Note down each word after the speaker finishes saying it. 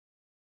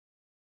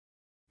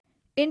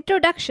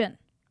Introduction.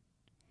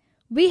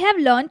 We have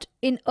learnt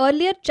in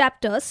earlier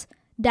chapters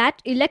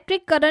that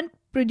electric current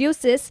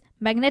produces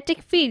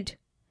magnetic field.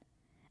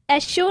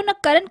 As shown, a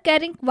current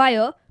carrying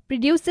wire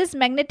produces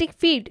magnetic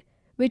field,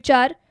 which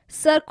are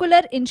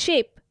circular in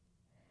shape.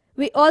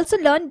 We also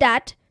learned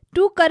that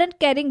two current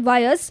carrying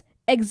wires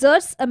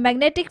exerts a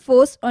magnetic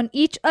force on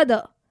each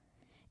other.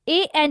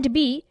 A and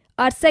B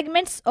are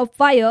segments of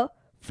wire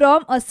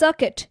from a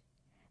circuit.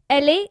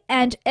 LA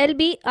and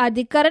LB are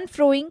the current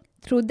flowing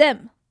through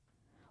them.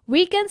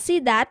 We can see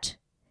that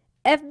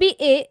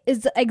FBA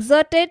is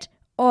exerted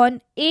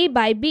on A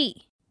by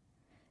B.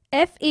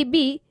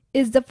 FAB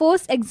is the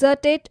force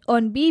exerted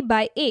on B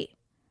by A.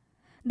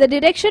 The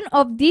direction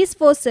of these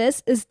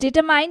forces is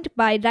determined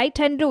by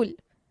right-hand rule.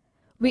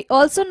 We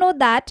also know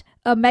that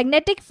a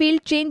magnetic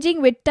field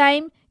changing with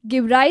time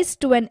gives rise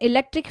to an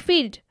electric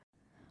field.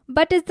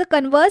 But is the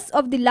converse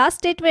of the last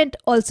statement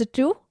also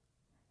true?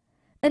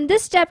 In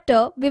this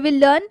chapter, we will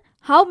learn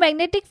how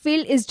magnetic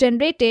field is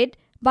generated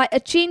by a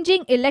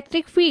changing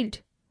electric field.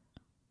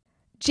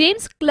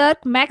 James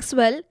Clerk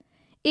Maxwell,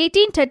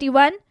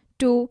 1831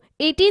 to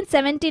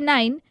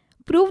 1879,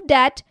 proved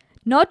that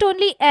not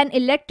only an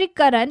electric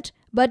current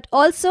but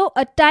also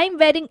a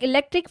time-varying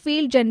electric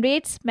field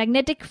generates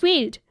magnetic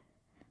field.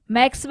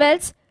 Maxwell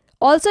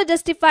also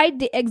justified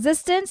the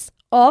existence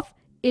of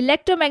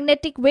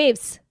electromagnetic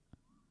waves.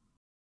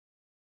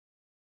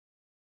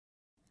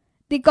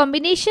 The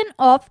combination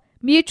of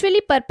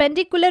mutually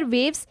perpendicular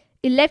waves,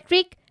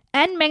 electric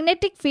and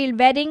magnetic field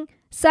varying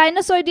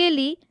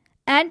sinusoidally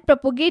and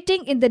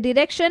propagating in the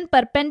direction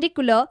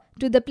perpendicular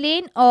to the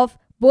plane of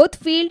both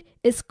field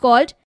is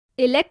called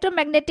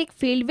electromagnetic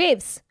field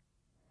waves.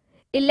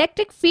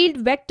 Electric field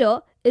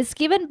vector is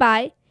given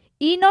by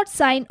E0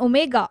 sin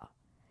omega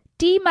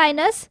t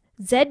minus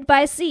z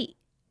by c.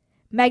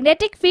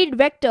 Magnetic field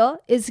vector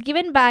is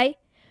given by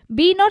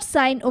B0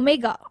 sin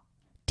omega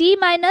t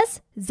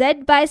minus z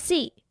by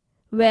c,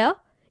 where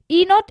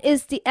E0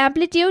 is the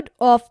amplitude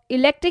of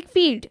electric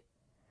field,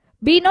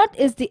 B0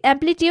 is the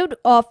amplitude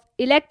of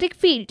electric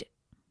field.